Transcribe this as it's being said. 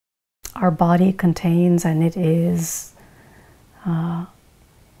our body contains, and it is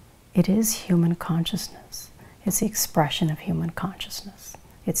human consciousness. It's the expression of human consciousness.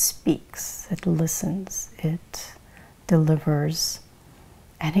 It speaks, it listens, it delivers,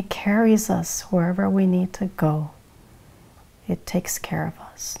 and it carries us wherever we need to go. It takes care of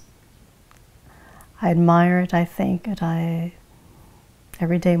us. I admire it, I think it,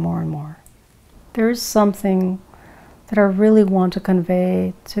 every day more and more. There's something that I really want to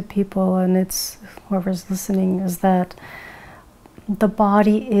convey to people, and it's whoever's listening, is that the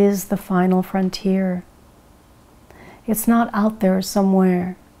body is the final frontier. It's not out there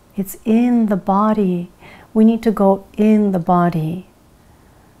somewhere. It's in the body. We need to go in the body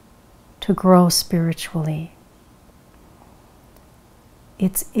to grow spiritually.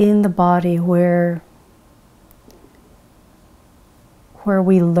 It's in the body where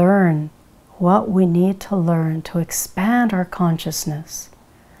we learn what we need to learn to expand our consciousness,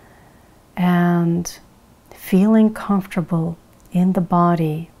 and feeling comfortable in the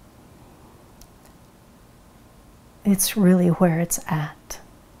body. It's really where it's at.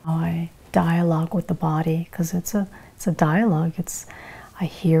 I dialogue with the body, because it's a dialogue. I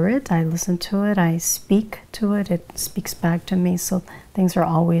hear it, I listen to it, I speak to it, it speaks back to me. So things are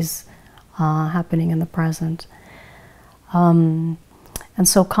always happening in the present. And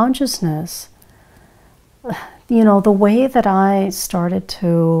so consciousness, you know, the way that I started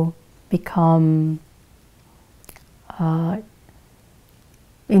to become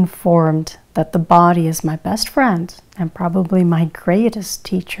informed that the body is my best friend and probably my greatest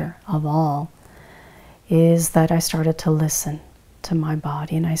teacher of all, is that I started to listen to my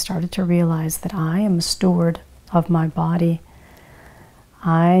body, and I started to realize that I am a steward of my body.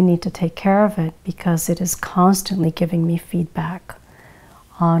 I need to take care of it because it is constantly giving me feedback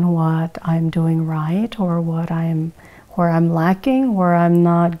on what I'm doing right, or where I'm lacking, where I'm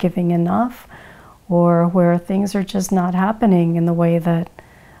not giving enough, or where things are just not happening in the way that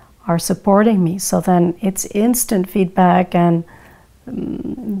are supporting me. So then it's instant feedback, and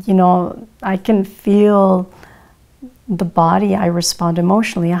you know, I can feel the body. I respond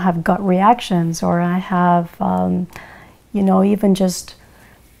emotionally. I have gut reactions, or I have you know, even just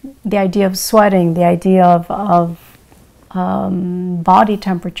the idea of sweating, the idea of body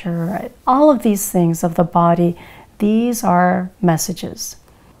temperature, all of these things of the body, these are messages.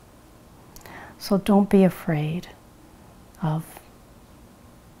 So don't be afraid of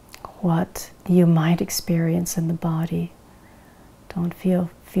what you might experience in the body. Don't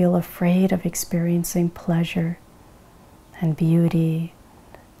feel afraid of experiencing pleasure and beauty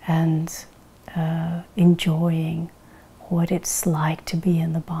and enjoying what it's like to be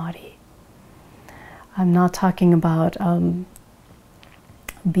in the body. I'm not talking about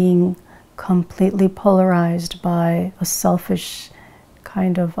being completely polarized by a selfish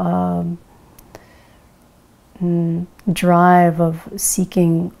kind of drive of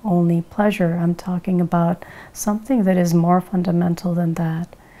seeking only pleasure. I'm talking about something that is more fundamental than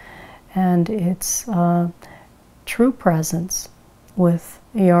that, and it's true presence with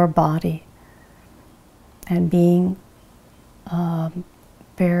your body, and being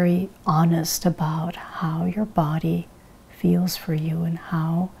very honest about how your body feels for you and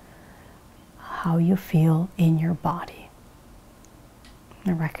how you feel in your body,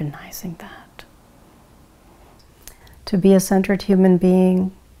 and recognizing that. To be a centered human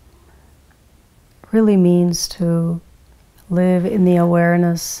being really means to live in the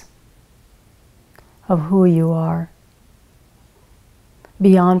awareness of who you are,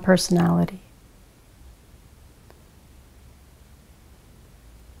 beyond personality.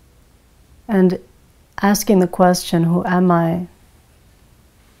 And asking the question, who am I?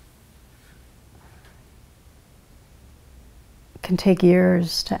 Can take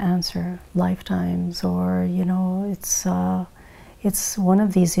years to answer, lifetimes, or you know, it's one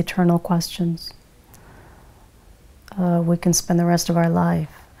of these eternal questions. We can spend the rest of our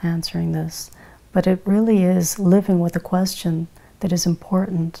life answering this, but it really is living with the question that is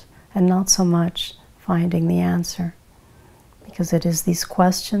important, and not so much finding the answer, because it is these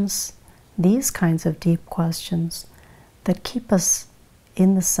questions, these kinds of deep questions, that keep us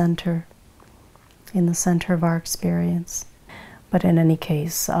in the center of our experience. But in any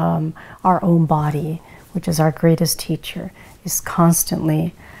case, our own body, which is our greatest teacher, is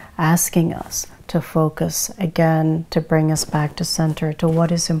constantly asking us to focus again, to bring us back to center, to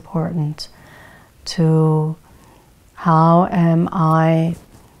what is important, to how am I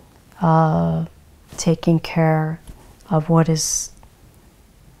taking care of what is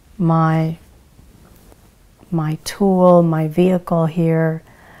my tool, my vehicle here.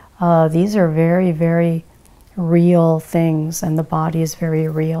 These are very, very real things, and the body is very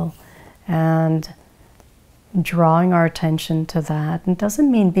real. and drawing our attention to that. And it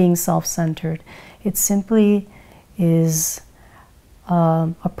doesn't mean being self-centered. It simply is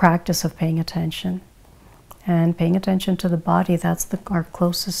a practice of paying attention. And paying attention to the body, that's our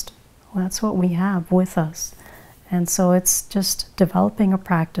closest, that's what we have with us. And so it's just developing a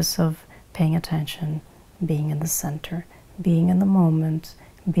practice of paying attention, being in the center, being in the moment,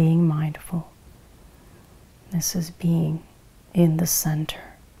 being mindful. This is being in the center.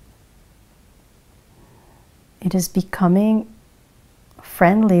 It is becoming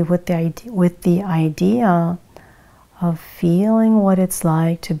friendly with the idea of feeling what it's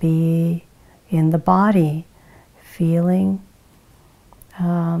like to be in the body, feeling,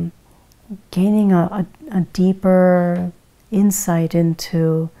 gaining a deeper insight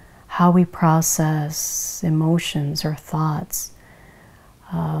into how we process emotions or thoughts.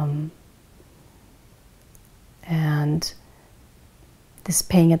 And this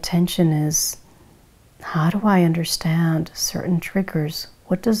paying attention is, how do I understand certain triggers?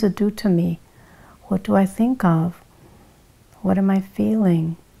 What does it do to me? What do I think of? What am I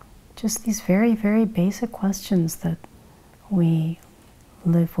feeling? Just these very, very basic questions that we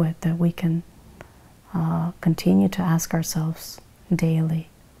live with, that we can continue to ask ourselves daily.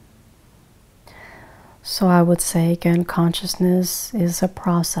 So I would say, again, consciousness is a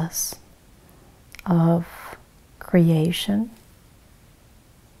process of creation.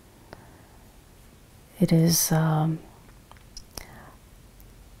 It is,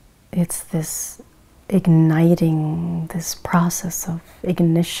 it's this igniting, this process of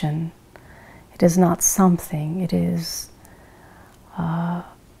ignition. It is not something. It is,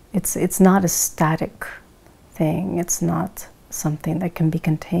 it's not a static thing. It's not something that can be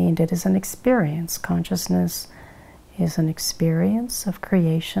contained. It is an experience. Consciousness is an experience of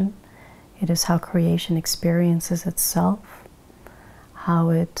creation. It is how creation experiences itself,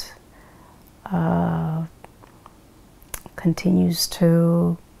 how it continues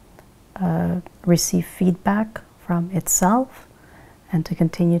to receive feedback from itself and to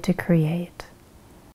continue to create.